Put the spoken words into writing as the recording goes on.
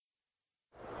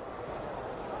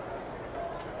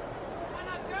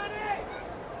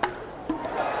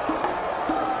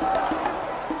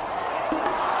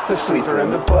The sleeper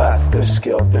and the bust. There's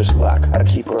skill, there's luck. A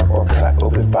keeper or cut.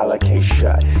 Open file, a case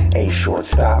shut. A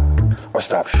shortstop or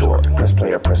stop short. Press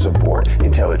play or press abort.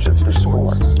 Intelligence for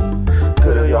sports.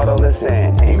 Good of y'all to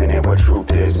listen. Aiming at what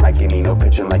truth is. Mike Ganino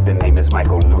pitching like the name is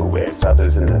Michael Lewis.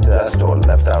 Others in the dust or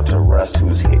left out to rust.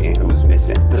 Who's hitting, who's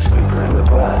missing? The sleeper and the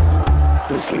bust.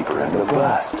 The sleeper and the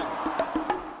bust.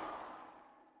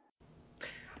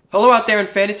 Hello out there in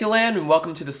Fantasyland, and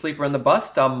welcome to the Sleeper and the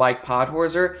Bust. I'm Mike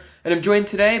Podhorzer, and I'm joined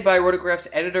today by Rotograph's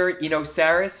editor, Eno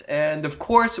Saris, and of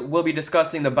course, we'll be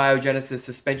discussing the Biogenesis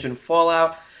suspension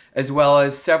fallout, as well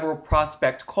as several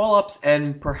prospect call-ups,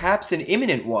 and perhaps an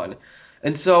imminent one.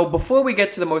 And so, before we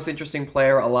get to the most interesting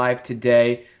player alive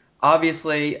today,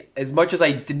 obviously, as much as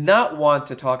I did not want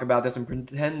to talk about this and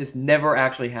pretend this never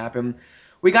actually happened,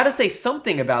 we gotta say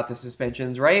something about the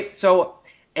suspensions, right? So,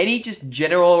 any just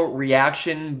general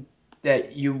reaction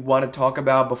that you want to talk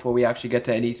about before we actually get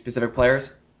to any specific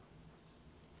players?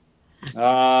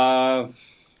 I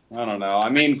don't know. I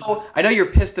mean, So I know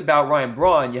you're pissed about Ryan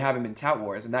Braun. You have him in Tout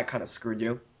Wars, and that kind of screwed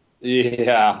you.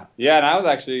 yeah, and I was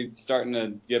actually starting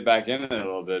to get back in it a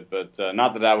little bit, but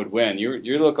not that I would win.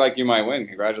 You look like you might win.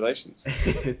 Congratulations.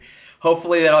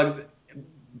 Hopefully that'll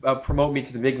promote me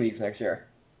to the big leagues next year.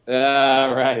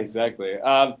 Right, exactly.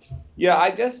 Yeah,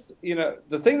 I just,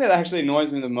 the thing that actually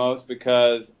annoys me the most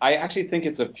because I actually think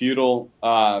it's a futile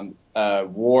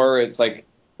war. It's like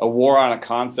a war on a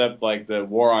concept like the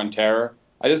war on terror.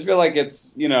 I just feel like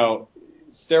it's,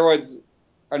 steroids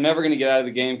are never going to get out of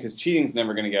the game because cheating's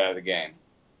never going to get out of the game.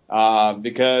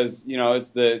 Because,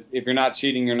 it's the if you're not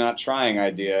cheating, you're not trying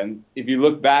idea. And if you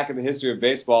look back at the history of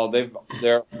baseball,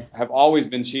 there have always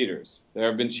been cheaters. There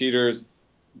have been cheaters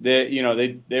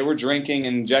they were drinking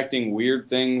and injecting weird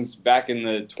things back in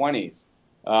the 20s.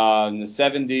 In the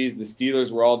 70s, the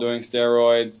Steelers were all doing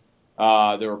steroids.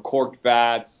 There were corked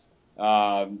bats,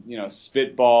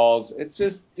 spitballs. It's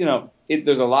just,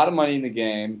 there's a lot of money in the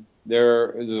game.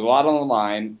 There's a lot on the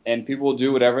line, and people will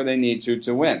do whatever they need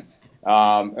to win.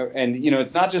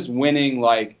 It's not just winning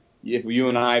like if you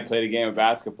and I played a game of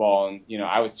basketball and,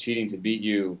 I was cheating to beat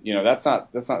you, that's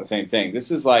not the same thing. This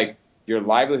is like, your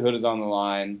livelihood is on the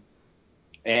line,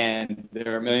 and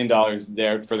there are $1 million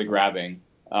there for the grabbing.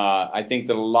 I think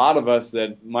that a lot of us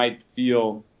that might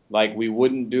feel like we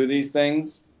wouldn't do these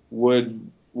things would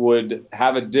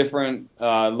have a different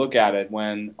look at it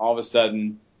when all of a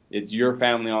sudden it's your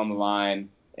family on the line,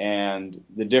 and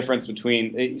the difference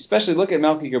between, especially look at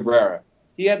Melky Cabrera.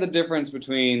 He had the difference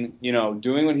between,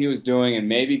 doing what he was doing and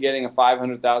maybe getting a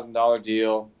 $500,000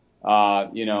 deal,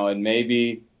 and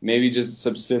maybe just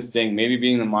subsisting, maybe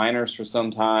being the minors for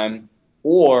some time,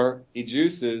 or he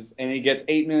juices and he gets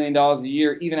 $8 million a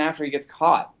year even after he gets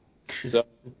caught. So,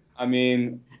 I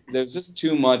mean, there's just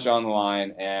too much on the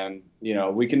line, and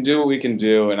we can do what we can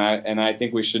do, and I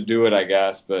think we should do it, I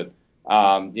guess. But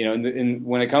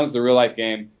when it comes to the real life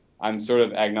game, I'm sort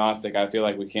of agnostic. I feel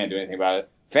like we can't do anything about it.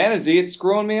 Fantasy, it's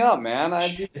screwing me up, man.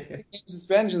 These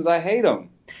suspensions, I hate them.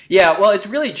 Yeah, well, it's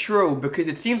really true because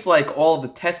it seems like all of the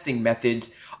testing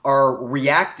methods are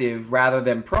reactive rather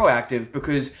than proactive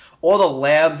because all the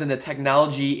labs and the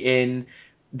technology in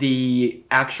the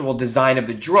actual design of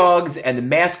the drugs and the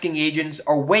masking agents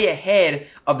are way ahead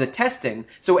of the testing.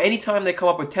 So anytime they come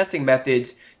up with testing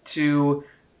methods to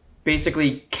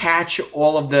basically catch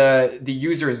all of the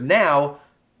users now,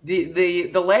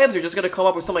 the labs are just going to come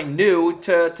up with something new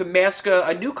to mask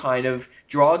a new kind of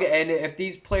drug, and if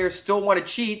these players still want to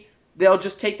cheat, they'll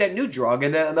just take that new drug,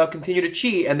 and then they'll continue to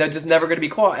cheat, and they're just never going to be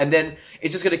caught, and then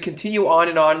it's just going to continue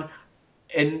on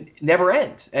and never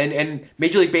end. And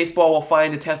Major League Baseball will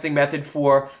find a testing method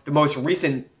for the most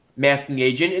recent masking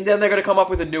agent, and then they're going to come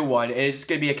up with a new one, and it's just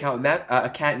going to be a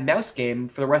cat and mouse game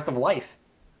for the rest of life.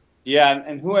 Yeah,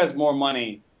 and who has more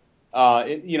money?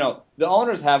 The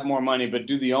owners have more money, but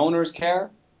do the owners care?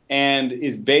 And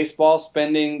is baseball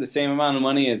spending the same amount of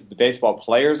money as the baseball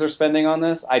players are spending on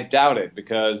this? I doubt it,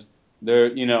 because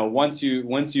once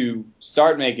you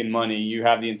start making money, you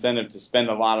have the incentive to spend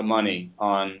a lot of money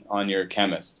on your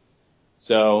chemist.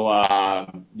 So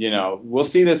we'll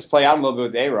see this play out a little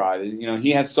bit with A-Rod.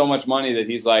 He has so much money that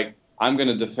he's like, I'm going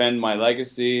to defend my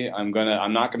legacy. I'm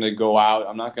not going to go out.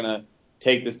 I'm not going to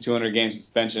take this 200 game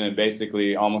suspension and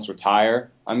basically almost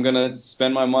retire. I'm going to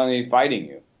spend my money fighting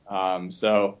you.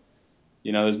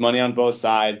 There's money on both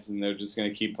sides, and they're just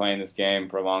going to keep playing this game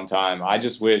for a long time. I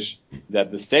just wish that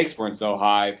the stakes weren't so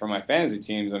high for my fantasy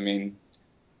teams. I mean,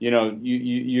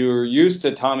 you're used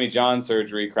to Tommy John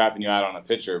surgery crapping you out on a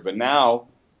pitcher, but now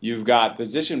you've got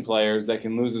position players that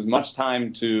can lose as much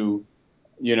time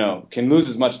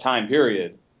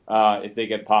period, if they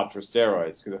get popped for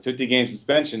steroids. Because a 50-game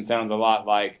suspension sounds a lot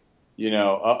like,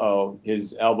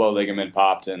 his elbow ligament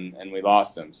popped and we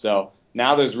lost him. So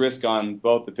now there's risk on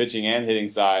both the pitching and hitting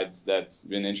sides that's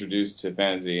been introduced to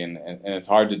fantasy, and it's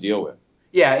hard to deal with.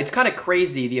 Yeah, it's kind of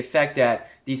crazy the effect that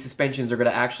these suspensions are going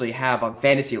to actually have on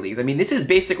fantasy leagues. I mean, this is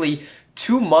basically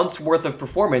 2 months worth of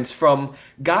performance from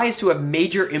guys who have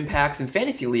major impacts in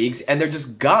fantasy leagues, and they're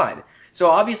just gone. So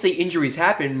obviously injuries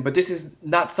happen, but this is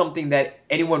not something that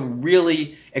anyone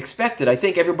really expected. I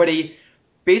think everybody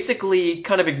basically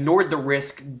kind of ignored the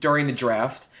risk during the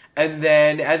draft. And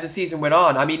then as the season went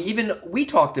on, I mean, even we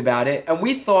talked about it and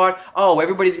we thought, oh,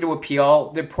 everybody's going to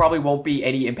appeal. There probably won't be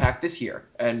any impact this year.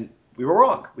 And we were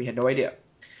wrong. We had no idea.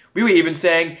 We were even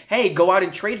saying, hey, go out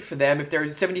and trade for them. If they're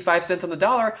 75 cents on the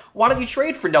dollar, why don't you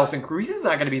trade for Nelson Cruz? He's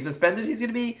not going to be suspended. He's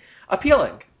going to be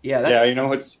appealing. Yeah,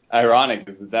 what's ironic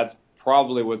is that's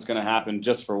probably what's going to happen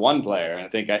just for one player. And I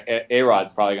think A-Rod's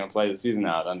probably going to play the season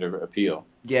out under appeal.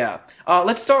 Yeah.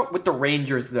 Let's start with the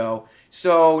Rangers, though.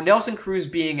 So Nelson Cruz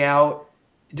being out,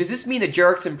 does this mean that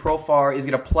Jurickson Profar is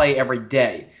going to play every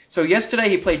day? So yesterday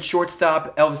he played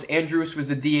shortstop. Elvis Andrus was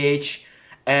the DH.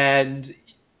 And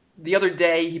the other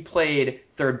day he played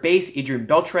third base. Adrian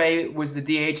Beltre was the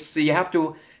DH. So you have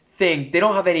to think they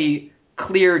don't have any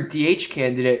clear DH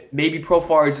candidate. Maybe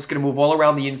Profar is just going to move all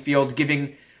around the infield,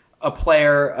 giving a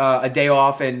player a day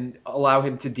off and allow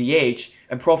him to DH,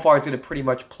 and Profar is going to pretty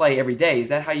much play every day. Is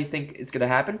that how you think it's going to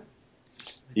happen?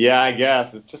 Yeah, I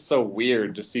guess. It's just so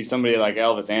weird to see somebody like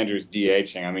Elvis Andrus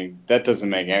DHing. I mean, that doesn't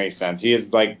make any sense. He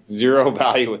has like zero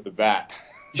value with the bat.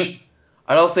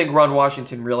 I don't think Ron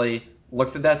Washington really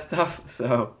looks at that stuff.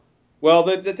 So, well,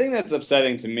 the thing that's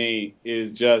upsetting to me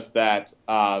is just that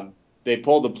they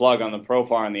pulled the plug on the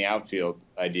Profar in the outfield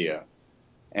idea.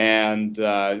 And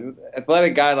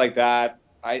athletic guy like that,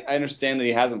 I understand that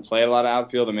he hasn't played a lot of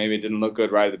outfield and maybe it didn't look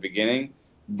good right at the beginning,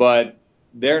 but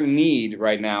their need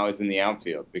right now is in the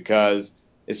outfield because,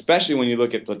 especially when you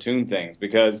look at platoon things,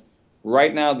 because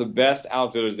right now the best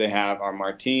outfielders they have are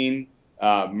Martin,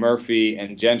 Murphy,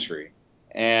 and Gentry.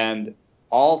 And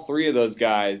all three of those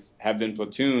guys have been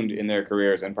platooned in their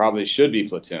careers and probably should be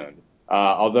platooned,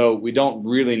 although we don't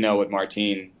really know what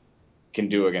Martin can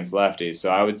do against lefties.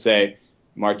 So I would say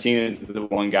Martinez is the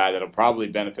one guy that'll probably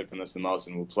benefit from this the most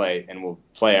and will play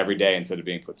every day instead of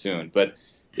being platooned. But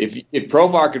if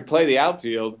Profar could play the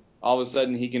outfield, all of a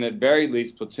sudden he can at very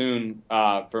least platoon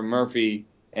for Murphy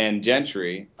and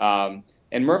Gentry. And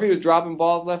Murphy was dropping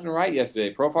balls left and right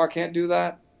yesterday. Profar can't do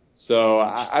that. So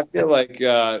I feel like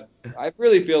I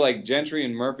really feel like Gentry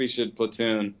and Murphy should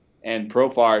platoon, and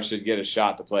Profar should get a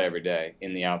shot to play every day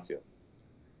in the outfield.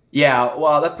 Yeah,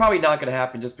 well, that's probably not going to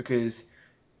happen just because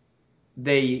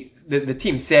the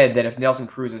team said that if Nelson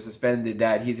Cruz is suspended,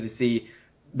 that he's going to see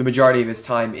the majority of his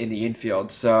time in the infield.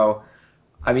 So,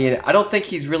 I mean, I don't think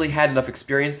he's really had enough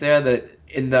experience there that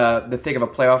in the thick of a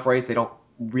playoff race, they don't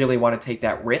really want to take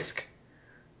that risk.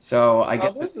 So I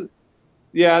guess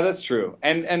yeah, that's true.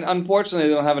 And unfortunately,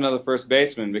 they don't have another first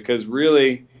baseman because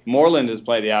really Moreland has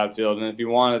played the outfield, and if you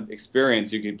wanted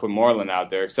experience, you could put Moreland out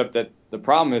there. Except that the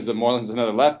problem is that Moreland's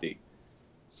another lefty.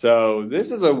 So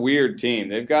this is a weird team.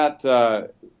 They've got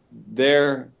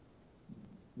they're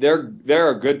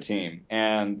a good team,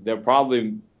 and they'll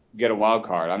probably get a wild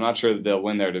card. I'm not sure that they'll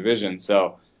win their division.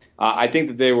 So I think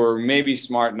that they were maybe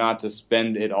smart not to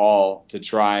spend it all to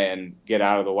try and get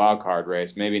out of the wild card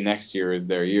race. Maybe next year is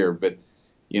their year, but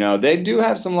they do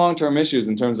have some long-term issues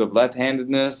in terms of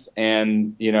left-handedness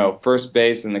and, first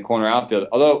base and the corner outfield.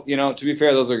 Although, to be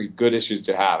fair, those are good issues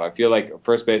to have. I feel like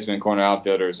first baseman and corner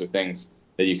outfielders are things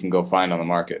that you can go find on the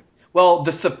market. Well,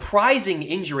 the surprising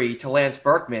injury to Lance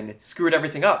Berkman screwed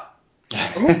everything up.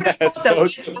 Who would have thought that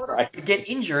Lance Berkman would get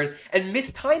injured and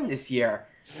miss time this year?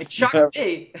 It shocked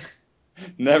me.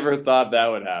 Never thought that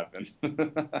would happen.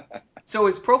 So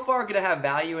is Profar going to have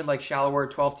value in like shallower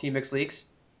 12-team mixed leagues?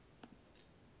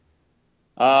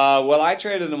 Well, I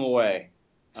traded him away.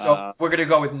 So we're going to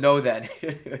go with no then.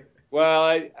 Well,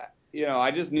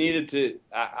 I just needed to.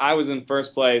 I was in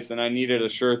first place, and I needed a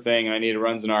sure thing, and I needed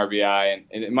runs and RBI,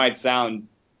 and it might sound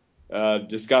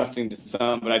disgusting to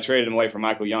some, but I traded him away for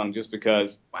Michael Young just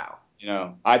because. Wow.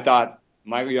 I thought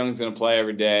Michael Young's going to play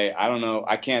every day. I don't know.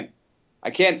 I can't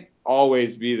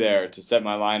always be there to set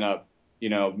my lineup,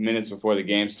 minutes before the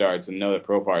game starts and know that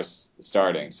Profar's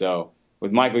starting. So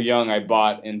with Michael Young, I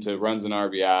bought into runs and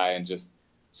RBI and just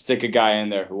stick a guy in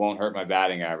there who won't hurt my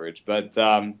batting average. But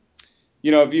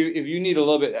if you need a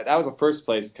little bit, that was a first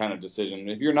place kind of decision.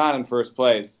 If you're not in first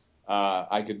place,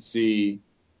 I could see,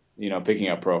 picking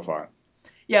up Profar.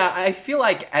 Yeah, I feel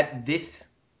like at this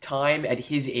time, at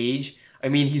his age, I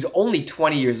mean, he's only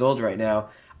 20 years old right now.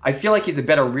 I feel like he's a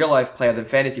better real life player than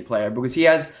fantasy player because he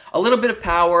has a little bit of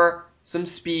power, some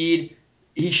speed.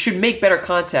 He should make better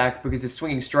contact because his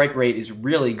swinging strike rate is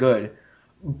really good.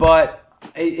 But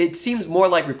it seems more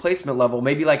like replacement level,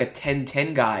 maybe like a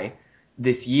 10-10 guy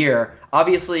this year.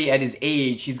 Obviously, at his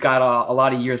age, he's got a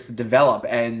lot of years to develop,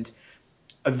 and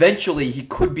eventually he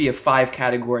could be a 5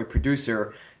 category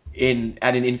producer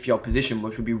at an infield position,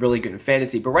 which would be really good in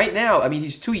fantasy. But right now, I mean,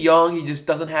 he's too young. He just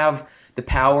doesn't have the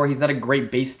power. He's not a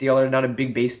great base stealer, not a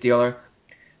big base stealer.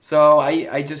 So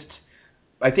I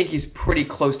think he's pretty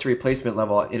close to replacement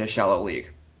level in a shallow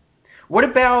league. What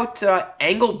about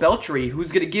Angle Beltry,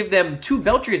 who's going to give them 2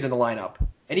 Beltrys in the lineup?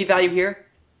 Any value here?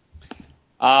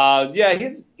 Yeah,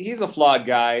 he's a flawed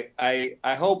guy.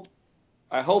 I hope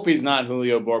he's not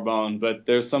Julio Bourbon, but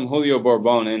there's some Julio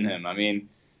Bourbon in him. I mean,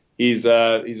 he's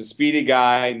a speedy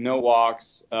guy, no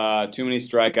walks, too many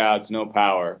strikeouts, no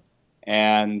power.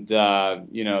 And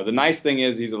the nice thing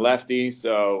is he's a lefty,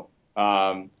 so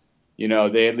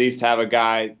they at least have a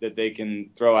guy that they can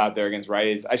throw out there against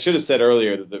righties. I should have said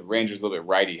earlier that the Rangers are a little bit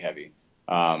righty heavy.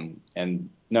 And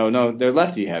no, they're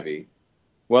lefty heavy.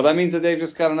 Well, that means that they've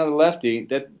just got another lefty.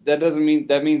 That doesn't mean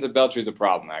that means that Beltry's a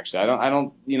problem. Actually, I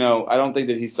don't think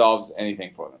that he solves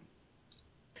anything for them.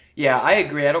 Yeah, I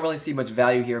agree. I don't really see much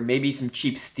value here. Maybe some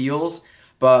cheap steals,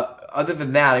 but other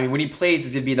than that, I mean, when he plays,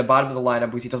 he's going to be in the bottom of the lineup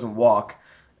because he doesn't walk,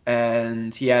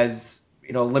 and he has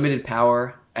limited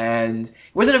power, and he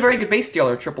wasn't a very good base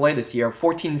stealer at AAA this year.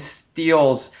 14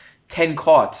 steals, 10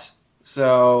 caught.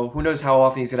 So who knows how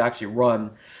often he's going to actually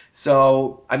run.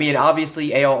 So, I mean,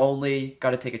 obviously AL only,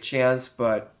 got to take a chance,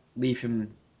 but leave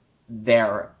him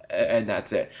there, and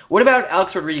that's it. What about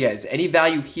Alex Rodriguez? Any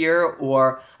value here?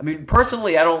 Or, I mean,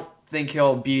 personally, I don't think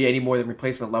he'll be any more than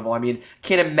replacement level. I mean,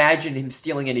 can't imagine him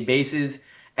stealing any bases,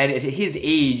 and at his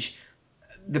age,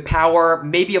 the power,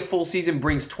 maybe a full season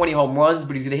brings 20 home runs,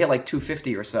 but he's going to hit like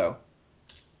 250 or so.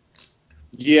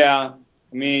 Yeah,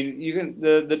 I mean,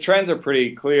 the trends are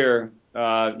pretty clear,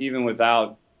 even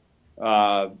without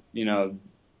sort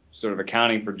of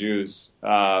accounting for juice.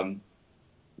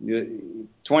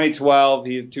 2012,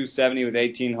 he had 270 with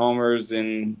 18 homers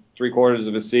in 3/4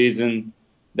 of a season.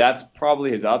 That's probably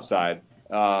his upside.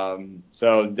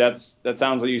 So that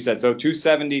sounds like you said. So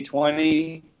 270,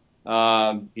 20.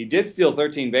 He did steal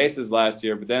 13 bases last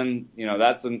year, but then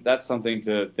that's something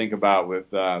to think about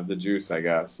with the juice, I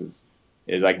guess. Is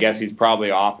I guess he's probably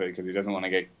off it because he doesn't want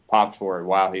to get popped for it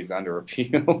while he's under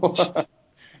appeal.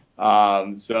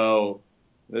 So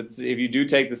if you do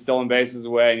take the stolen bases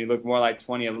away and you look more like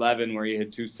 2011 where he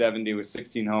hit 270 with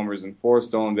 16 homers and 4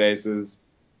 stolen bases,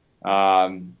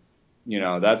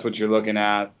 that's what you're looking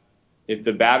at. If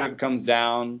the BABIP comes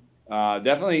down,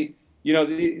 definitely,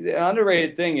 the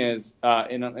underrated thing is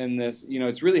in this,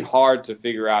 it's really hard to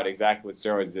figure out exactly what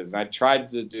steroids is. And I tried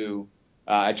to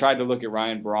look at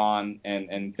Ryan Braun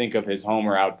and think of his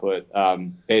homer output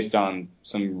based on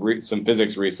some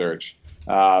physics research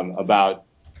about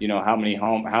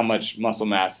how much muscle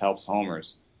mass helps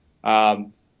homers.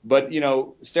 But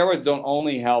steroids don't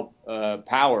only help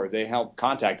power; they help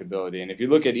contact ability. And if you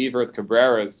look at Everth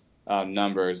Cabrera's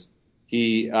numbers,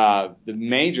 the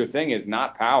major thing is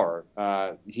not power.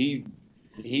 He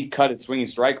cut his swinging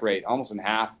strike rate almost in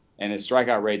half, and his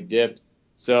strikeout rate dipped.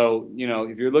 So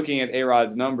if you're looking at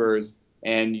A-Rod's numbers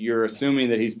and you're assuming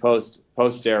that he's post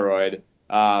steroid,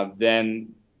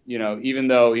 then even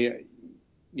though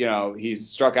he's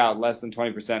struck out less than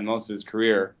 20% most of his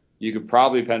career, you could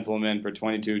probably pencil him in for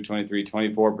 22, 23,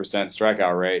 24%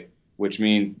 strikeout rate, which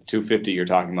means the 250 you're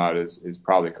talking about is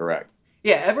probably correct.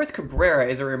 Yeah, Everett Cabrera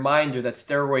is a reminder that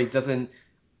steroids doesn't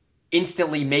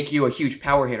instantly make you a huge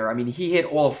power hitter. I mean, he hit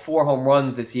all 4 home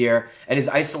runs this year, and his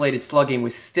isolated slugging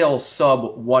was still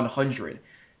sub 100.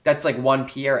 That's like Juan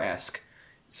Pierre-esque.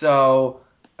 So,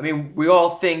 I mean, we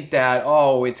all think that,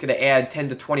 it's going to add 10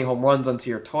 to 20 home runs onto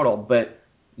your total, but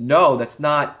no, that's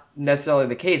not necessarily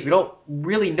the case. We don't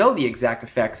really know the exact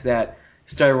effects that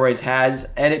steroids has,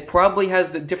 and it probably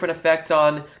has a different effect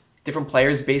on different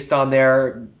players based on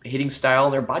their hitting style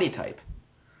and their body type.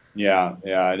 Yeah,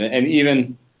 and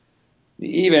even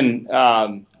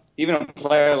a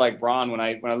player like Braun, when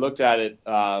I looked at it,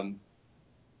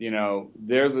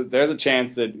 there's a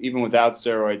chance that even without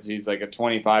steroids, he's like a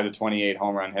 25 to 28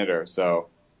 home run hitter. So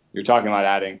you're talking about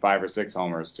adding 5 or 6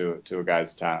 homers to a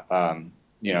guy's to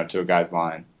a guy's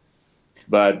line.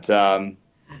 But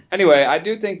anyway, I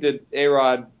do think that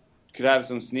A-Rod could have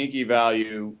some sneaky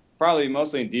value, probably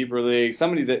mostly in deeper leagues.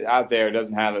 Somebody that out there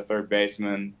doesn't have a third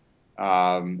baseman.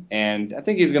 And I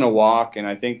think he's going to walk, and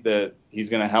I think that he's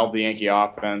going to help the Yankee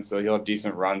offense, so he'll have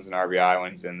decent runs in RBI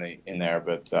when he's in there.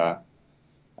 But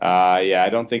I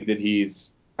don't think that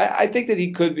I think that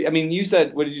he could be. I mean, you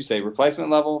said, what did you say? Replacement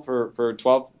level for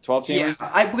 12 Yeah,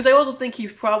 teamer? because I also think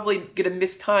he's probably going to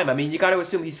miss time. I mean, you got to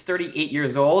assume he's 38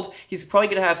 years old. He's probably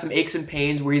going to have some aches and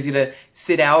pains where he's going to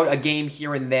sit out a game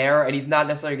here and there, and he's not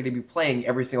necessarily going to be playing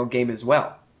every single game as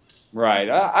well. Right.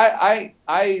 I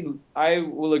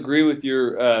will agree with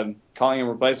your calling him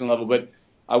replacement level, but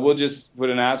I will just put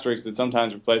an asterisk that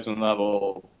sometimes replacement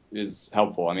level is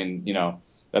helpful. I mean,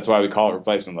 that's why we call it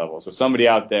replacement level. So somebody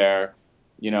out there,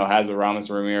 has a Ramos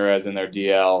Ramirez in their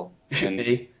DL Should and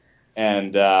be.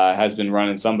 has been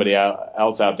running somebody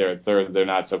else out there at third they're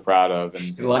not so proud of,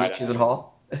 and Lundy Chisenhall.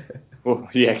 well,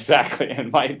 yeah, exactly,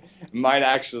 and might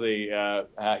actually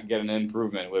get an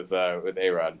improvement with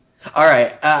A-Rod. All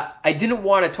right. I didn't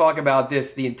want to talk about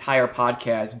this the entire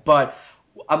podcast, but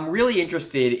I'm really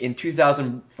interested in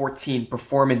 2014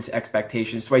 performance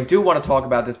expectations. So I do want to talk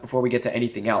about this before we get to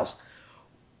anything else.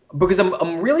 Because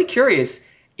I'm really curious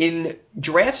in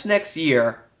drafts next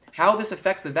year how this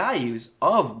affects the values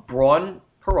of Braun,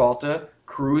 Peralta,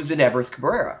 Cruz, and Everth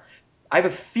Cabrera. I have a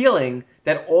feeling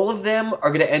that all of them are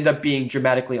going to end up being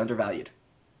dramatically undervalued.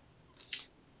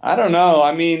 I don't know.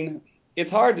 I mean,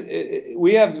 it's hard.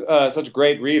 We have such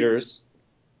great readers.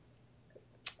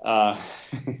 Uh,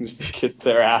 just to kiss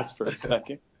their ass for a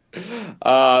second.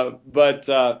 But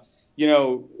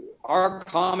our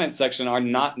comment section are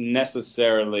not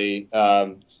necessarily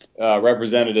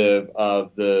representative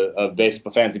of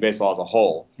fantasy baseball as a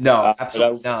whole. No,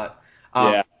 absolutely not.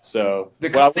 Yeah. So The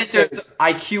what I would say commenter's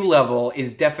IQ level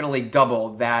is definitely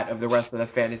double that of the rest of the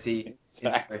fantasy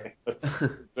exactly. industry.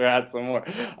 Let's add some more.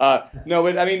 No,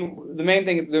 but I mean,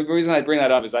 the reason I bring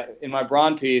that up is in my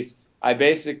Braun piece, I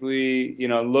basically,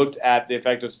 looked at the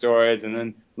effect of steroids and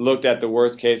then looked at the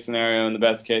worst case scenario and the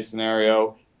best case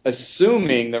scenario,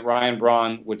 assuming that Ryan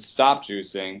Braun would stop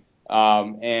juicing,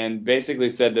 and basically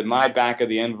said that my back of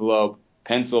the envelope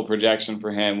pencil projection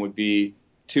for him would be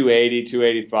 280,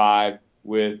 285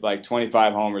 with like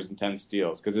 25 homers and 10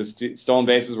 steals because his stolen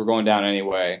bases were going down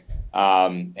anyway.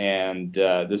 And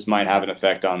this might have an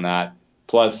effect on that.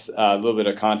 Plus a little bit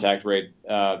of contact rate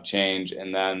change,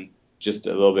 and then just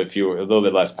a little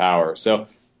bit less power. So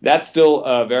that's still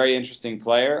a very interesting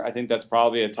player. I think that's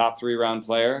probably a top 3-round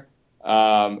player.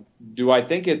 Do I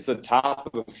think it's a top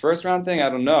of the first round thing? I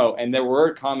don't know. And there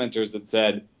were commenters that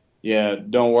said, yeah,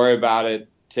 don't worry about it.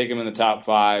 Take him in the top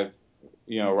 5.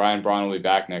 Ryan Braun will be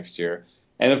back next year.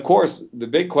 And of course, the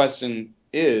big question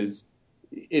is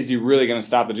he really going to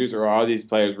stop the juice, or are these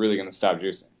players really going to stop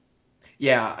juicing?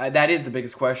 Yeah, that is the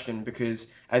biggest question because,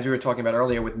 as we were talking about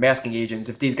earlier with masking agents,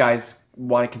 if these guys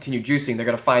want to continue juicing, they're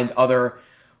going to find other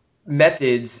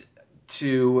methods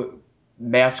to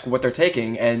mask what they're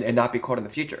taking and not be caught in the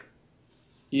future.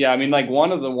 Yeah, I mean, like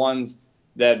one of the ones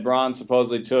that Braun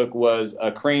supposedly took was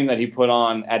a cream that he put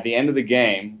on at the end of the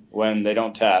game when they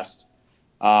don't test,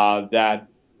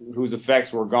 whose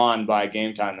effects were gone by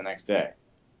game time the next day.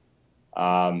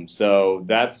 So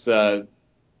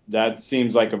that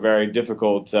seems like a very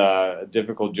difficult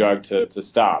drug to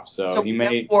stop. So he is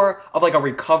may, that more of like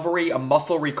a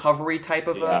muscle recovery type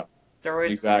of yeah, a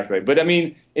steroid? exactly. But I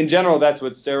mean, in general, that's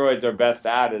what steroids are best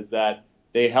at, is that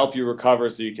they help you recover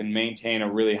so you can maintain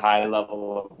a really high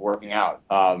level of working out,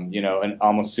 an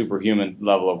almost superhuman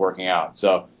level of working out.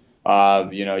 So,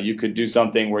 you could do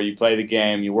something where you play the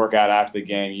game, you work out after the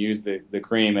game, you use the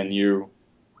cream, and you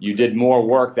did more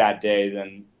work that day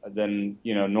than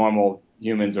normal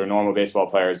humans or normal baseball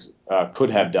players could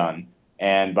have done.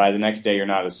 And by the next day, you're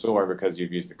not as sore because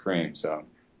you've used the cream. So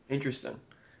Interesting.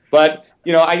 but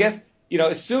I guess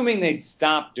assuming they'd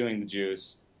stop doing the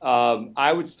juice,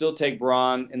 I would still take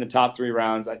Braun in the top 3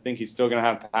 rounds. I think he's still going to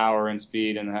have power and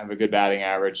speed and have a good batting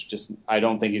average. Just I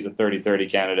don't think he's a 30-30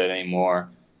 candidate anymore.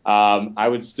 I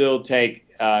would still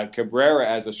take Cabrera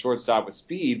as a shortstop with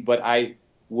speed, but I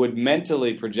would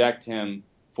mentally project him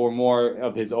for more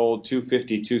of his old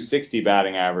 250, 260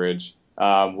 batting average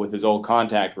with his old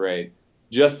contact rate,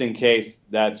 just in case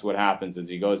that's what happens as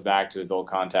he goes back to his old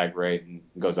contact rate and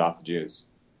goes off the juice.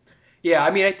 Yeah,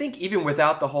 I mean, I think even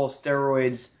without the whole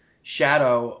steroids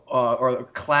shadow or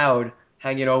cloud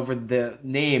hanging over the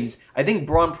names, I think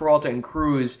Braun, Peralta, and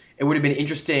Cruz, it would have been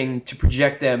interesting to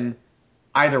project them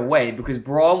either way because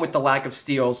Braun with the lack of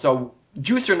steals, so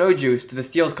juice or no juice, do the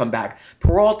steals come back?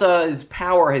 Peralta's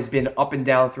power has been up and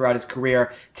down throughout his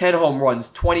career. 10 home runs,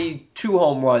 22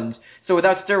 home runs. So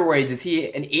without steroids, is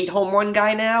he an 8 home run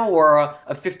guy now or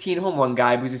a 15 home run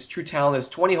guy because his true talent is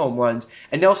 20 home runs?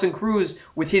 And Nelson Cruz,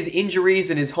 with his injuries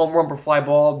and his home run per fly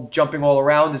ball jumping all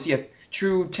around, is he a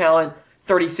true talent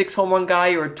 36 home run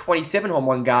guy or a 27 home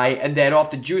run guy? And then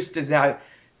off the juice,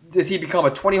 does he become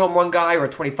a 20 home run guy or a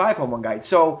 25 home run guy?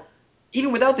 So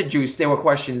even without the juice, there were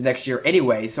questions next year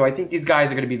anyway. So I think these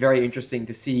guys are going to be very interesting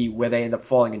to see where they end up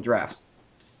falling in drafts.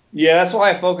 Yeah, that's why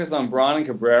I focus on Braun and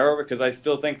Cabrera because I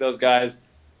still think those guys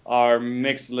are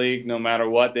mixed league no matter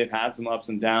what. They've had some ups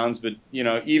and downs, but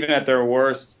even at their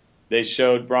worst,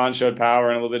 Braun showed power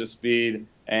and a little bit of speed,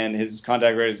 and his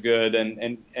contact rate is good.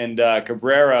 And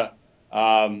Cabrera,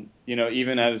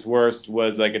 even at his worst,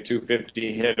 was like a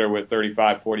 250 hitter with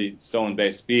 35, 40 stolen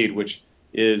base speed, which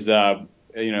is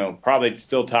probably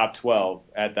still top 12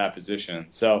 at that position.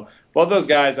 So both those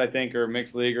guys, I think, are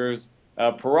mixed leaguers.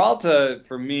 Peralta,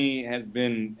 for me, has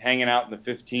been hanging out in the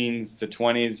 15s to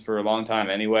 20s for a long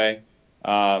time anyway,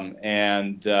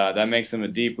 and that makes him a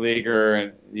deep leaguer.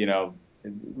 And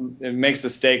it makes the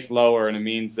stakes lower, and it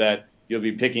means that you'll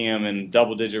be picking him in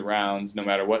double-digit rounds no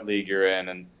matter what league you're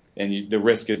in, and the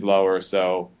risk is lower.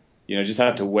 So just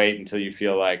have to wait until you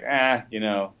feel like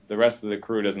the rest of the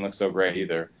crew doesn't look so great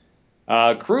either.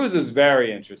 Cruz is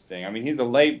very interesting. I mean, he's a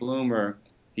late bloomer.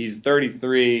 He's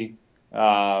 33.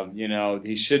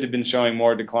 He should have been showing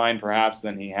more decline perhaps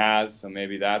than he has. So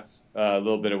maybe that's a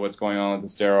little bit of what's going on with the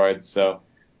steroids. So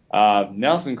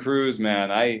Nelson Cruz,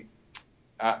 man,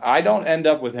 I don't end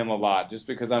up with him a lot just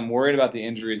because I'm worried about the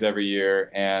injuries every year.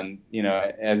 And,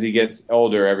 as he gets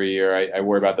older every year, I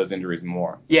worry about those injuries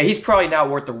more. Yeah, he's probably not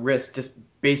worth the risk just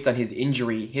based on his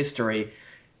injury history.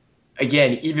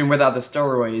 Again, even without the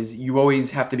steroids, you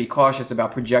always have to be cautious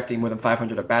about projecting more than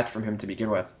 500 at bats from him to begin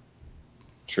with.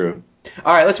 True.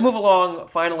 All right, let's move along.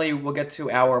 Finally, we'll get to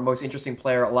our most interesting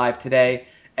player alive today.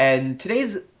 And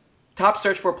today's top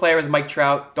search for player is Mike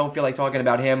Trout. Don't feel like talking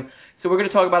about him. So we're going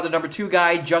to talk about the number 2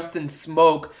 guy, Justin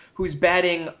Smoak, who's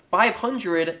batting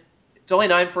 500. It's only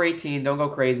 9 for 18. Don't go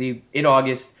crazy. In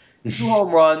August, 2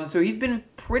 home runs. So he's been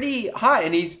pretty hot,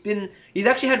 and he's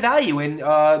actually had value in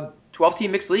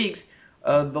 12-team mixed leagues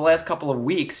the last couple of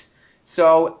weeks.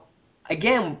 So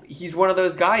again, he's one of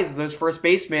those guys, those first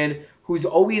basemen, who's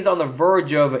always on the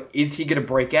verge of, is he going to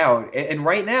break out? And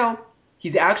right now,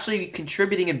 he's actually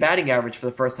contributing in batting average for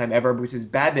the first time ever because his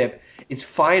BABIP is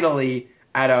finally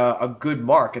at a good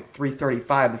mark at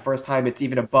 335, the first time it's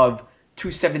even above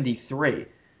 273.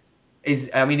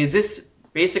 Is this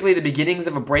basically the beginnings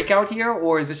of a breakout here,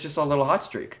 or is it just a little hot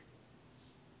streak?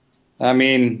 I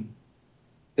mean,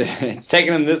 it's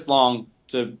taken him this long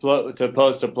to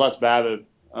post a plus BABIP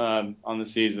on the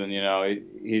season.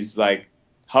 He's like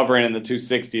hovering in the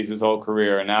 260s his whole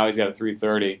career, and now he's got a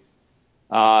 330.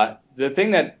 The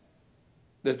thing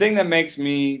that makes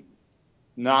me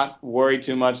not worry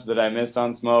too much that I missed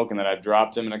on Smoak and that I've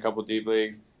dropped him in a couple deep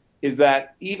leagues is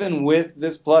that even with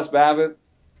this plus BABIP,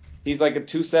 he's like a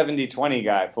 270-20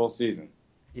 guy full season.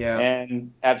 Yeah.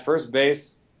 And at first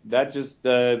base, that just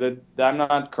I'm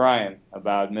not crying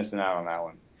about missing out on that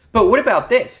one. But what about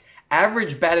this?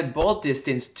 Average batted ball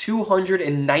distance,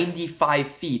 295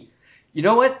 feet. You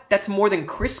know what? That's more than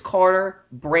Chris Carter,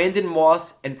 Brandon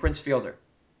Moss, and Prince Fielder.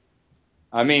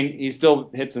 I mean, he still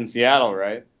hits in Seattle,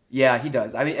 right? Yeah, he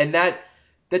does. I mean, and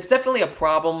that's definitely a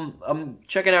problem. I'm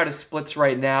checking out his splits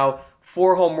right now.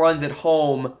 4 home runs at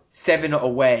home, 7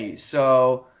 away.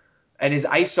 So, and his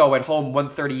ISO at home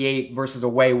 138 versus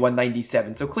away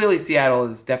 197. So clearly Seattle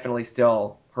is definitely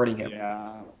still hurting him.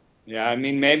 Yeah. I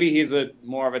mean, maybe he's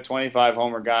more of a 25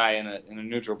 homer guy in a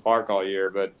neutral park all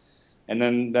year, and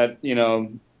then that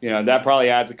that probably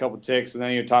adds a couple ticks, and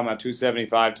then you're talking about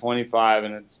 275, 25,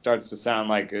 and it starts to sound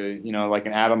like like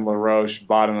an Adam LaRoche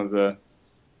bottom of the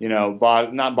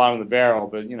not bottom of the barrel,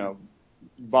 but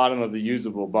bottom of the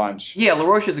usable bunch. Yeah,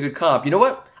 LaRoche is a good comp. You know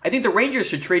what? I think the Rangers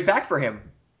should trade back for him.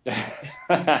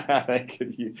 They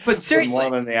could But seriously,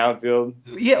 put one in the outfield.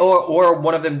 Yeah, or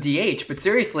one of them DH. But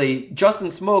seriously, Justin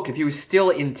Smoak, if he was still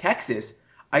in Texas,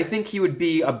 I think he would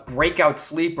be a breakout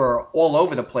sleeper all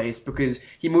over the place because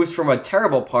he moves from a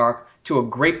terrible park to a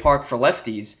great park for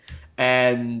lefties,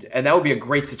 and that would be a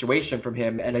great situation from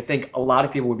him. And I think a lot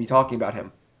of people would be talking about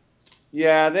him.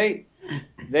 Yeah, they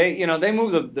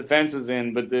move the fences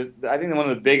in, but I think one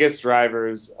of the biggest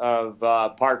drivers of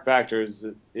park factors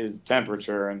is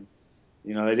temperature, and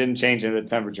they didn't change the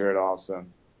temperature at all. So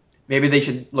Maybe they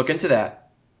should look into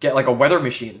that. Get like a weather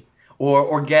machine,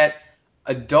 or get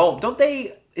a dome. Don't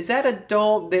they? Is that a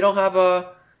dome? They don't have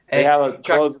a. They have a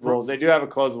closable. They do have a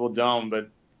closable dome, but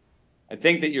I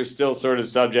think that you're still sort of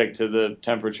subject to the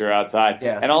temperature outside.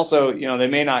 Yeah. And also, they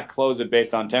may not close it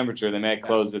based on temperature. They may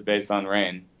close it based on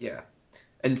rain. Yeah.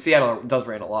 And Seattle does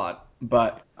rain a lot,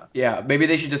 but yeah, maybe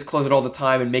they should just close it all the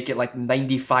time and make it like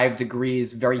 95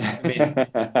 degrees, very humid,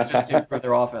 just to improve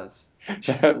their offense.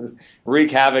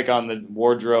 Wreak havoc on the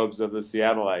wardrobes of the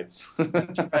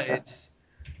Seattleites.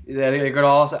 They're gonna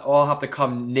all have to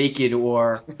come naked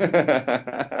or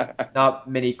not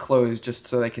many clothes just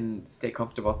so they can stay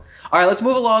comfortable. All right, let's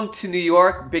move along to New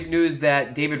York. Big news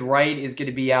that David Wright is going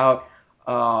to be out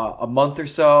a month or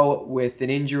so with an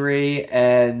injury,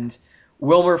 and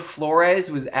Wilmer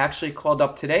Flores was actually called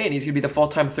up today, and he's going to be the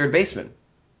full-time third baseman.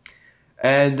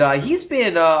 And he's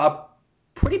been a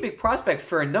pretty big prospect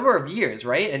for a number of years,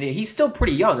 right? And he's still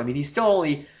pretty young. I mean, he's still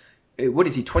only, what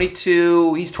is he,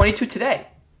 22? He's 22 today.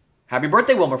 Happy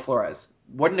birthday, Wilmer Flores.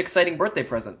 What an exciting birthday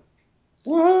present.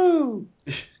 Woohoo!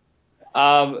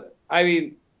 I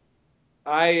mean,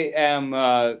 I am,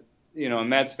 a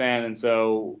Mets fan, and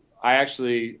so I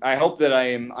hope that I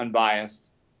am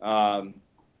unbiased. And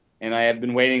I have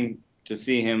been waiting to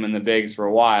see him in the bigs for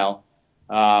a while.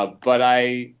 But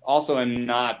I also am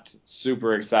not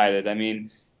super excited. I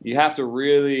mean, you have to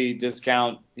really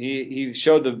discount. He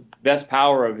showed the best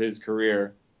power of his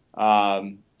career. He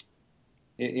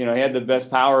had the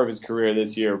best power of his career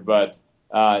this year, but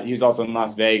he was also in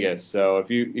Las Vegas. So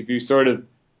if you sort of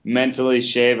mentally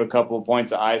shave a couple of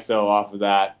points of ISO off of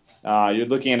that, you're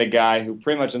looking at a guy who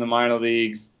pretty much in the minor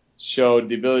leagues showed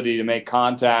the ability to make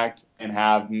contact and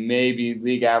have maybe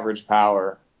league average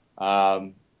power,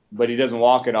 but he doesn't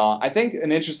walk at all. I think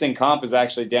an interesting comp is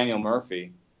actually Daniel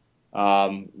Murphy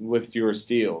with fewer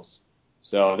steals.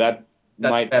 So that's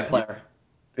a bad player.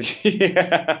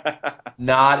 Yeah.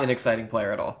 Not an exciting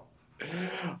player at all.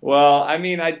 Well, I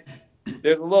mean,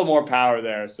 there's a little more power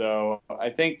there, so I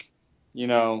think,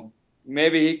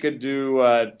 maybe he could do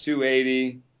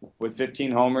 280 with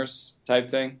 15 homers type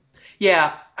thing.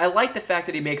 Yeah, I like the fact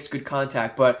that he makes good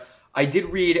contact, but I did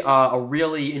read a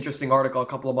really interesting article a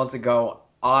couple of months ago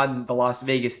on the Las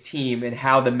Vegas team and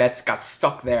how the Mets got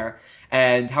stuck there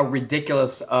and how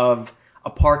ridiculous of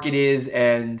a park it is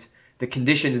and the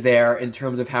conditions there in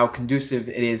terms of how conducive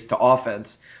it is to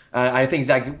offense. I think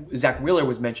Zach Wheeler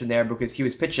was mentioned there because he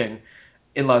was pitching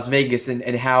in Las Vegas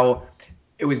and how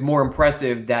it was more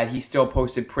impressive that he still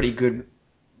posted pretty good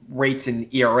rates in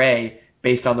ERA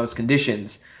based on those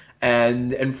conditions.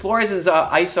 And Flores'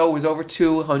 ISO was over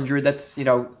 200. That's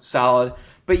solid.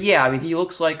 But yeah, I mean he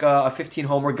looks like a 15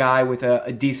 homer guy with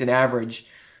a decent average.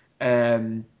 I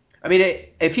mean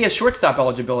if he has shortstop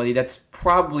eligibility, that's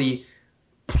probably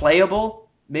playable.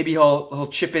 Maybe he'll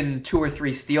chip in 2 or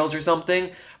 3 steals or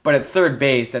something. But at third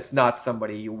base, that's not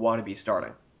somebody you want to be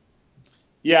starting.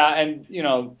 Yeah, and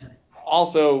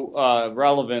also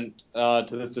relevant to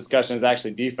this discussion is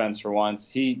actually defense for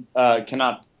once. He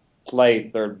cannot play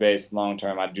third base long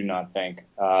term, I do not think.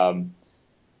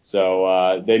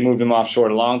 So they moved him off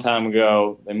short a long time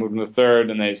ago. They moved him to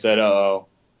third, and they said, I'm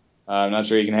not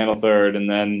sure he can handle third. And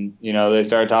then, they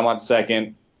started talking about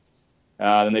second.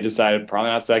 Then they decided probably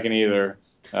not second either.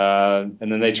 And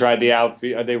then they tried the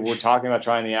outfield. They were talking about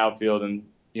trying the outfield, and,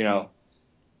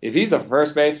 if he's a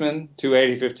first baseman,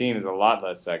 280-15 is a lot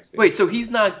less sexy. Wait, so he's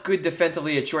not good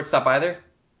defensively at shortstop either?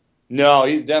 No,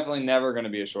 he's definitely never going to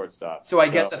be a shortstop. So I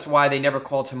guess that's why they never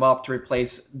called him up to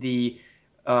replace the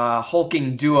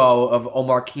hulking duo of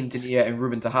Omar Quintanilla and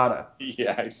Ruben Tejada.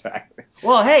 Yeah, exactly.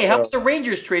 Well, hey, how about the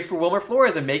Rangers trade for Wilmer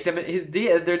Flores and make them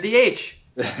their DH?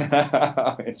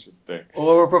 Interesting.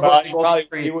 Or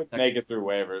He wouldn't make it through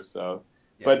waivers, so.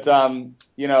 Yeah. But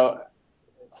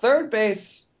third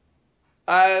base,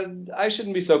 I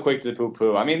shouldn't be so quick to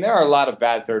poo-poo. I mean, there are a lot of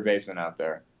bad third basemen out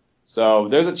there. So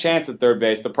there's a chance at third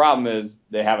base. The problem is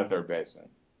they have a third baseman.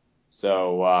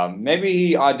 So maybe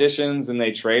he auditions and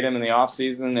they trade him in the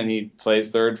offseason and he plays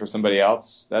third for somebody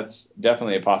else. That's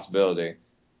definitely a possibility.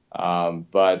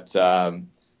 But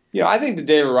I think that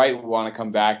David Wright would want to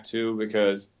come back too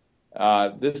because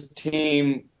this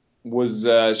team was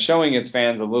showing its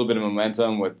fans a little bit of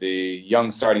momentum with the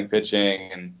young starting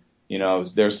pitching and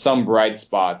there's some bright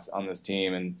spots on this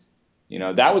team, and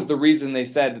that was the reason they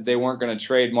said that they weren't going to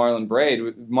trade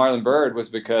Marlon Byrd was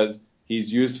because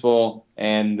he's useful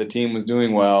and the team was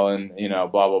doing well, and blah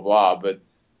blah blah. But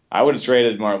I would have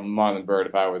traded Marlon Byrd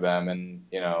if I were them, and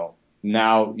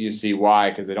now you see why,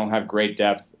 because they don't have great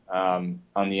depth on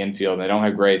the infield. They don't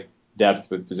have great depth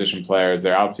with position players.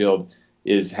 Their outfield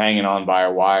is hanging on by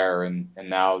a wire, and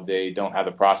now they don't have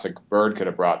the prospect Byrd could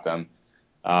have brought them.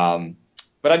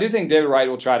 But I do think David Wright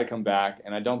will try to come back,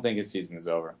 and I don't think his season is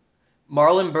over.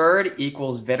 Marlon Byrd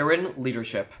equals veteran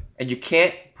leadership, and you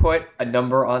can't put a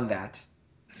number on that.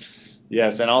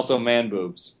 Yes, and also man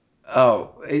boobs.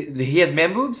 Oh, he has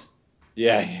man boobs?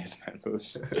 Yeah, he has man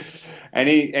boobs. and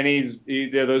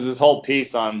there's this whole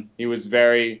piece on he was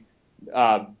very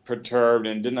perturbed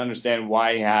and didn't understand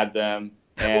why he had them,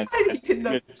 and he didn't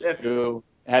understand.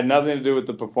 Had nothing to do with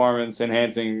the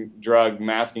performance-enhancing drug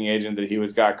masking agent that he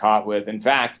got caught with. In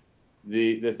fact,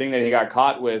 the thing that he got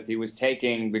caught with, he was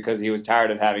taking because he was tired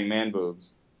of having man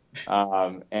boobs.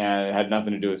 and it had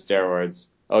nothing to do with steroids.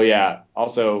 Oh yeah,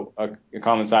 also a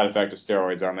common side effect of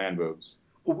steroids are man boobs.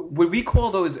 Would we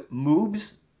call those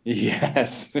moobs?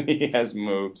 Yes, he has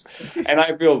moves, and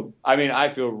I feel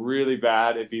really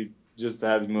bad if he just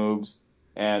has moves,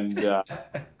 and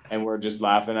we're just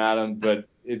laughing at him. But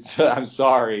it's I'm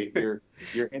sorry,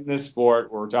 you're in this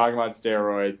sport. We're talking about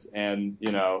steroids, and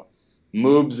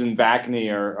moves and back knee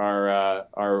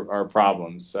are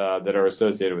problems that are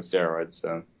associated with steroids.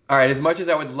 So All right, as much as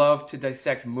I would love to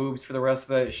dissect moves for the rest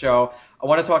of the show, I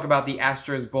want to talk about the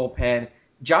Astros bullpen.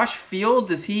 Josh Fields,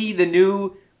 is he the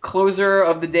new closer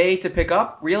of the day to pick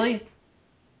up? Really?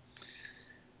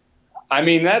 I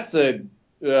mean that's a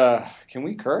can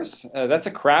we curse? That's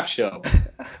a crap show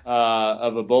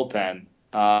of a bullpen,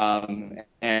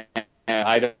 and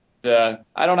I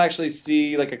don't actually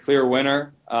see like a clear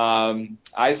winner.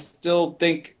 I still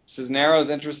think Cisneros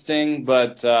interesting,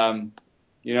 but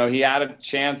he had a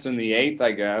chance in the eighth,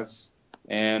 I guess,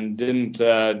 and didn't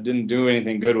do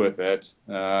anything good with it.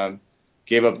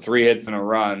 Gave up 3 hits and a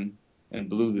run and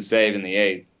blew the save in the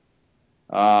eighth.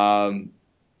 Um,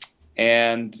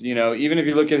 and even if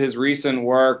you look at his recent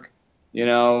work, I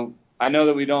know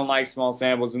that we don't like small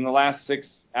samples. In the last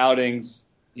 6 outings,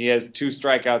 he has 2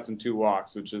 strikeouts and 2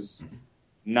 walks, which is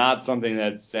not something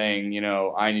that's saying,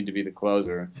 I need to be the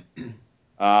closer.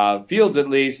 Fields, at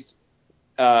least,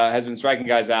 has been striking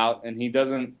guys out, and he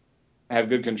doesn't have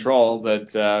good control,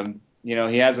 but,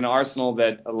 he has an arsenal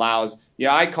that allows.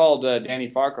 Yeah, I called Danny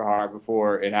Farquhar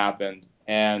before it happened,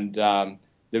 and the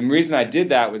reason I did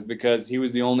that was because he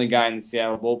was the only guy in the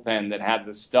Seattle bullpen that had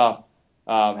the stuff,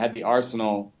 had the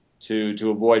arsenal to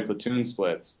avoid platoon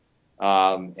splits.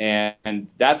 And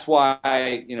that's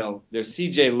why, there's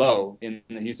CJ Lowe in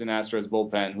the Houston Astros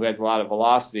bullpen who has a lot of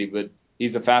velocity, but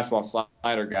he's a fastball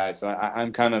slider guy. So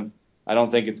I don't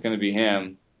think it's going to be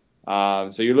him.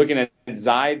 So you're looking at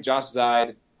Josh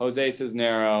Zeid, Jose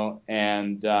Cisnero,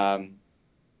 and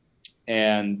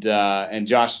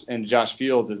Josh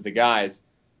Fields as the guys.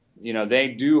 They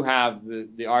do have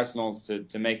the arsenals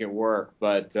to make it work,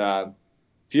 but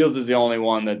Fields is the only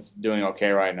one that's doing okay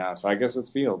right now. So I guess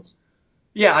it's Fields.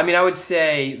 Yeah, I mean, I would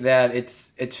say that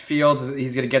it's Fields.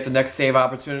 He's going to get the next save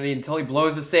opportunity until he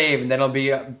blows a save, and then he'll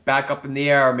be back up in the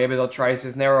air, or maybe they'll try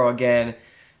Cisnero again.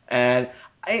 And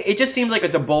it just seems like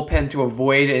it's a bullpen to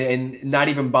avoid and not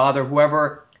even bother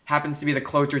whoever happens to be the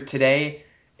closer today.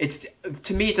 It's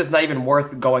to me, it's just not even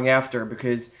worth going after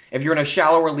because if you're in a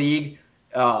shallower league,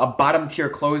 a bottom tier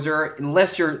closer,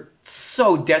 unless you're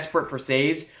so desperate for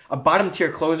saves, a bottom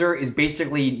tier closer is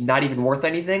basically not even worth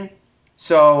anything.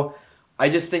 So I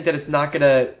just think that it's not going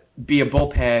to be a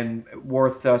bullpen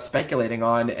worth speculating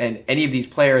on, and any of these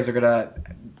players are going to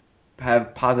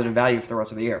have positive value for the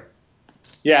rest of the year.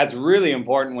 Yeah, it's really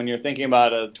important when you're thinking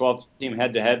about a 12-team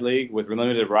head-to-head league with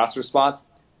limited roster spots.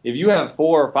 If you have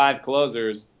 4 or 5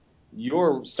 closers,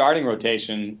 your starting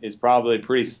rotation is probably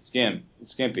pretty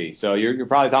skimpy. So you're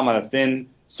probably talking about a thin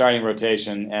starting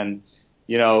rotation. And,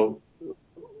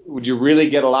 would you really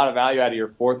get a lot of value out of your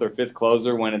 4th or 5th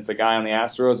closer when it's a guy on the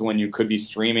Astros when you could be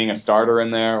streaming a starter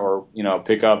in there or,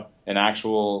 pick up an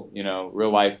actual,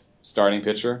 real-life starting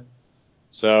pitcher?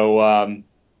 So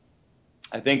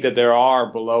I think that there are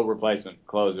below replacement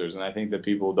closers, and I think that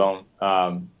people don't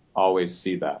always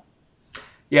see that.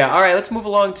 Yeah, all right, let's move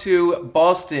along to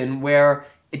Boston, where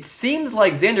it seems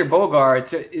like Xander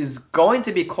Bogaerts is going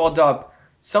to be called up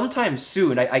sometime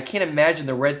soon. I can't imagine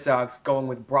the Red Sox going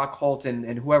with Brock Holt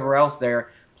and whoever else they're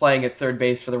playing at third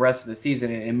base for the rest of the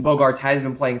season. And Bogaerts has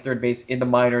been playing third base in the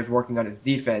minors, working on his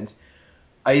defense.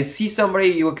 Is he somebody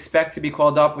you expect to be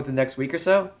called up within the next week or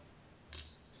so?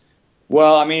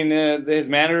 Well, I mean, his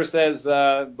manager says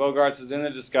Bogarts is in the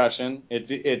discussion.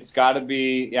 It's got to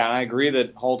be, yeah. And I agree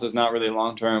that Holt is not really a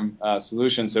long-term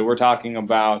solution. So we're talking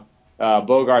about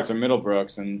Bogarts or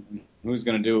Middlebrooks, and who's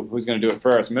going to do it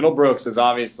first. Middlebrooks is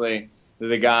obviously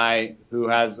the guy who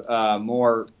has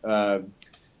more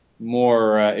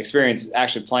experience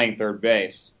actually playing third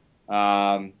base.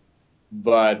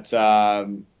 But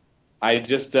I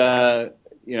just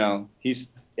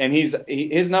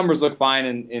his numbers look fine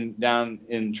in down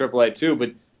in AAA too,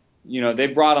 but they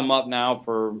brought him up now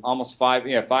for almost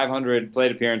 500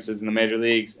 plate appearances in the major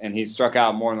leagues, and he's struck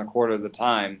out more than a quarter of the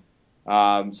time.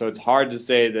 So it's hard to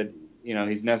say that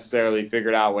he's necessarily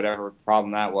figured out whatever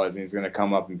problem that was, and he's going to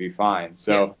come up and be fine.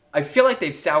 So Yeah, I feel like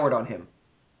they've soured on him.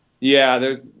 yeah,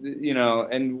 there's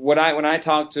and when I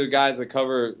talk to guys that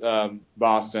cover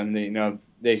Boston,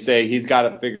 they say he's got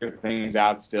to figure things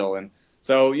out still, and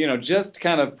so just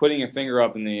kind of putting a finger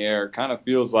up in the air kind of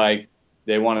feels like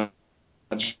they want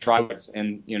tryouts,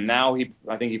 and now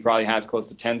I think he probably has close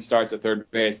to 10 starts at third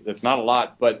base. That's not a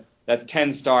lot, but that's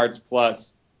 10 starts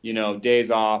plus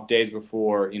days off, days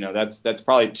before. That's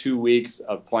probably 2 weeks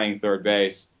of playing third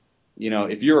base.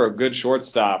 If you're a good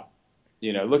shortstop,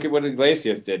 look at what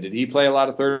Iglesias did. Did he play a lot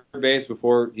of third base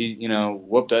before he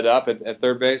whooped it up at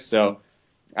third base? So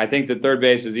I think that third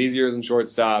base is easier than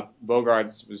shortstop.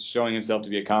 Bogaerts was showing himself to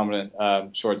be a competent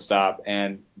shortstop,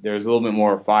 and there's a little bit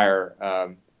more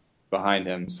fire behind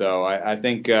him. So I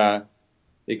think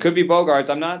it could be Bogaerts.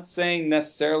 I'm not saying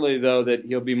necessarily, though, that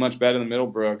he'll be much better than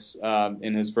Middlebrooks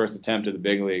in his first attempt at the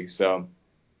big leagues. So,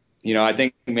 I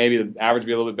think maybe the average will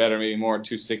be a little bit better, maybe more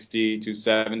 260,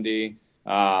 270.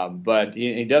 But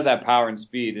he does have power and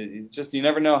speed. You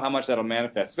never know how much that'll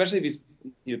manifest, especially if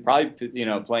he's probably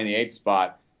playing the 8th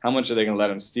spot. How much are they going to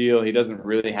let him steal? He doesn't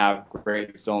really have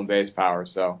great stolen base power.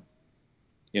 So,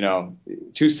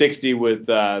 260 with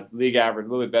league average, a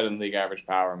little bit better than league average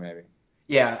power, maybe.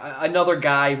 Yeah, another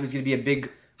guy who's going to be a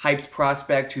big hyped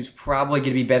prospect who's probably going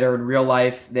to be better in real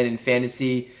life than in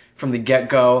fantasy from the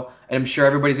get-go. And I'm sure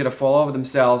everybody's going to fall over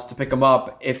themselves to pick him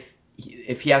up if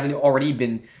he hasn't already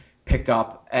been picked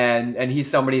up. And he's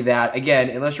somebody that,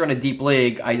 again, unless you're in a deep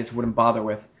league, I just wouldn't bother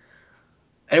with.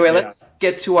 Anyway, let's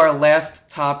get to our last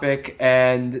topic,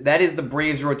 and that is the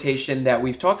Braves rotation that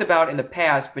we've talked about in the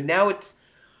past, but now it's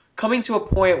coming to a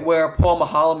point where Paul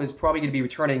Maholm is probably going to be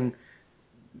returning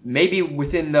maybe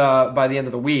by the end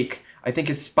of the week. I think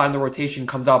his spot in the rotation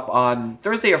comes up on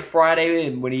Thursday or Friday,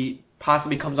 and when he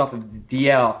possibly comes off of the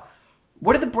DL.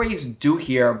 What did the Braves do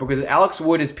here? Because Alex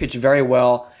Wood has pitched very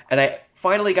well, and I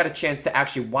finally got a chance to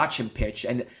actually watch him pitch,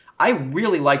 and I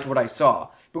really liked what I saw.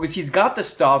 Because he's got the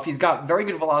stuff, he's got very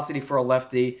good velocity for a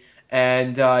lefty,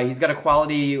 and he's got a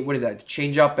quality,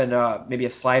 changeup and maybe a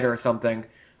slider or something,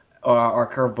 or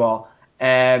a curveball.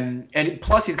 And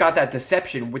plus he's got that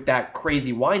deception with that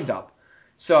crazy windup.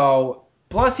 So,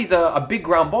 plus he's a big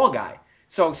ground ball guy.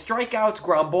 So strikeouts,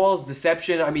 ground balls,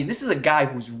 deception, this is a guy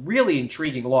who's really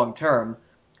intriguing long term,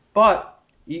 but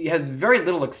he has very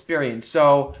little experience.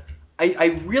 So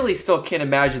I really still can't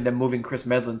imagine them moving Chris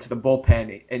Medlin to the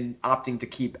bullpen and opting to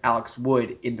keep Alex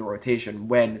Wood in the rotation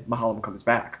when Maholm comes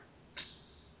back.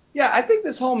 Yeah, I think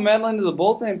this whole Medlin to the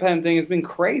bullpen thing has been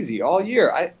crazy all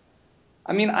year.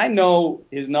 I know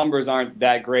his numbers aren't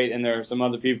that great, and there are some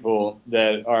other people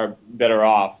that are better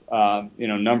off,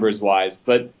 numbers-wise.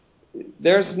 But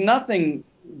there's nothing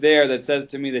there that says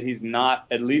to me that he's not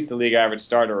at least a league average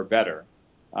starter or better.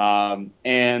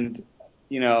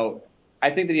 I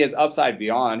think that he has upside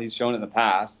beyond. He's shown in the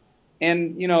past.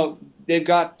 And, they've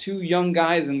got two young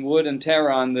guys in Wood and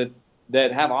Teheran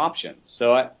that have options.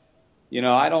 So, I've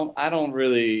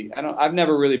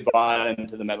never really bought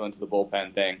into the Medlin to the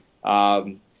bullpen thing.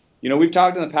 We've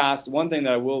talked in the past. One thing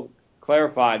that I will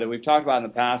clarify that we've talked about in the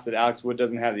past that Alex Wood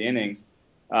doesn't have the innings.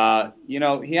 He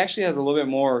actually has a little bit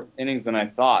more innings than I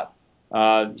thought.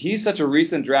 He's such a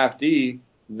recent draftee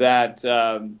that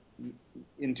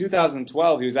in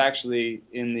 2012 he was actually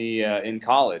in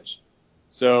college.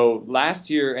 So last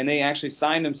year, and they actually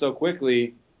signed him so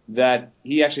quickly that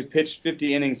he actually pitched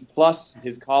 50 innings plus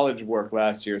his college work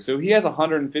last year. So he has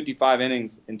 155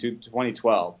 innings in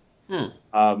 2012.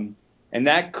 And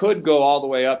that could go all the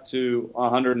way up to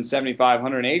 175,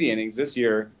 180 innings this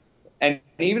year. And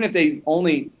even if they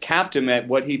only capped him at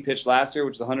what he pitched last year,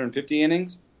 which is 150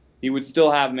 innings, he would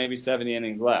still have maybe 70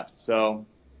 innings left. So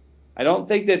I don't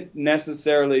think that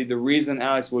necessarily the reason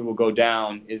Alex Wood will go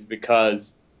down is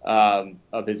because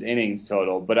of his innings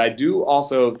total. But I do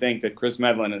also think that Chris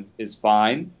Medlin is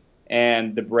fine,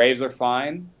 and the Braves are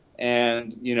fine.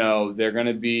 And, they're going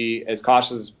to be as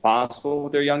cautious as possible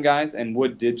with their young guys. And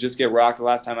Wood did just get rocked the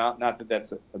last time out. Not that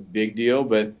that's a big deal,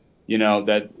 but,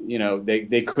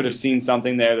 they could have seen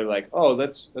something there. They're like, oh,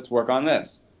 let's work on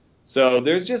this. So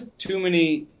there's just too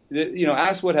many,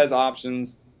 Alex Wood has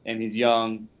options, and he's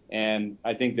young. And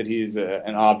I think that he's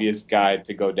an obvious guy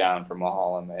to go down for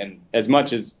Maholm. And as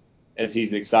much as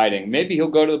he's exciting, maybe he'll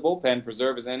go to the bullpen,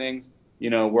 preserve his innings,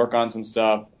 work on some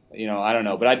stuff. I don't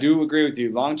know. But I do agree with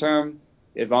you. Long term,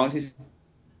 as long as he's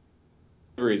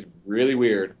really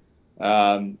weird,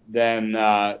 then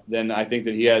I think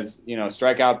that he has,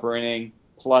 strikeout per inning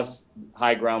plus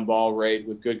high ground ball rate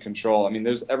with good control.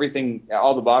 There's everything,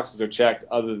 all the boxes are checked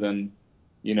other than,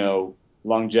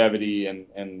 longevity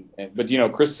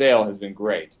but Chris Sale has been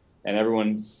great, and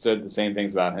everyone said the same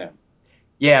things about him.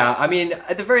 Yeah,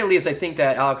 at the very least, I think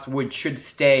that Alex Wood should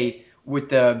stay with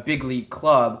the big league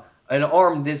club. An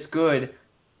arm this good,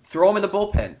 throw him in the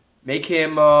bullpen. Make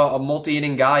him a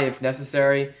multi-inning guy if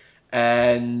necessary.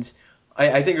 And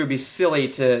I think it would be silly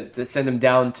to send him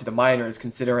down to the minors,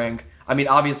 considering I mean,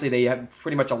 obviously they have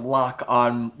pretty much a lock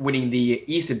on winning the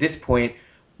East at this point,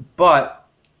 but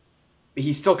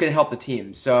he still can help the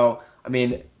team. So, I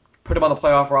mean, put him on the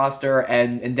playoff roster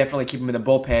and definitely keep him in the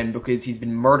bullpen because he's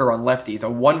been murder on lefties, a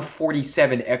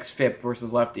 147 xFIP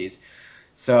versus lefties.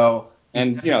 So,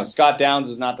 And Scott Downs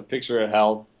is not the picture of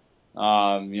health,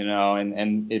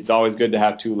 and it's always good to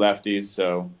have two lefties.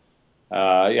 So,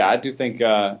 I do think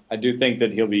that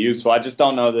he'll be useful. I just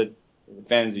don't know that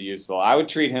fantasy useful. I would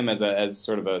treat him as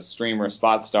sort of a streamer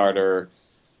spot starter,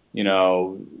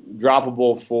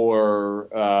 droppable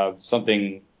for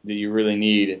something that you really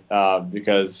need,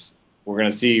 because we're going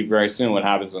to see very soon what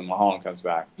happens when Mulholland comes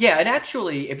back. Yeah, and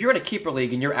actually, if you're in a keeper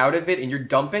league and you're out of it and you're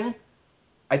dumping,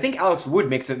 I think Alex Wood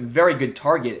makes a very good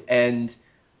target, and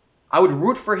I would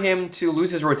root for him to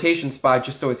lose his rotation spot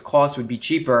just so his cost would be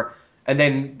cheaper, and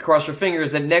then cross your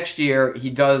fingers that next year he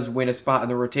does win a spot in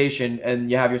the rotation, and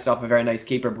you have yourself a very nice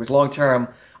keeper. Because long term,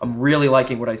 I'm really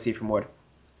liking what I see from Wood.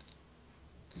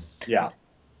 Yeah,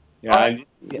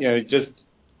 it's just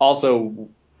also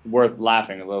worth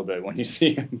laughing a little bit when you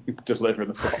see him deliver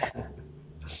the ball.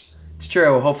 It's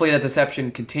true. Hopefully that deception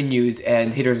continues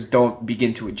and hitters don't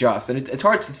begin to adjust. And it's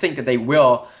hard to think that they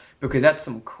will because that's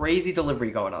some crazy delivery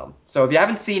going on. So if you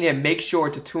haven't seen him, make sure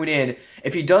to tune in.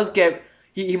 If he does get,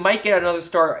 he might get another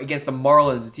start against the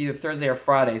Marlins. It's either Thursday or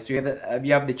Friday. So if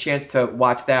you have the chance to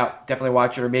watch that, definitely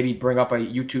watch it, or maybe bring up a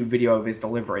YouTube video of his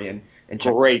delivery and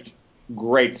check.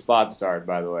 Great spot start,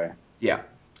 by the way. Yeah.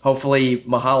 Hopefully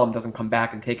Mahalam doesn't come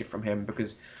back and take it from him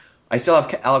because I still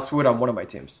have Alex Wood on one of my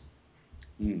teams.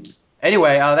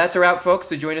 Anyway, that's a wrap, folks.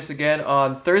 So join us again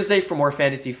on Thursday for more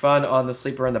fantasy fun on the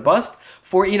Sleeper and the Bust.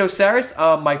 For Eno Saris,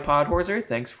 I'm Mike Podhorzer.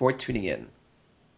 Thanks for tuning in.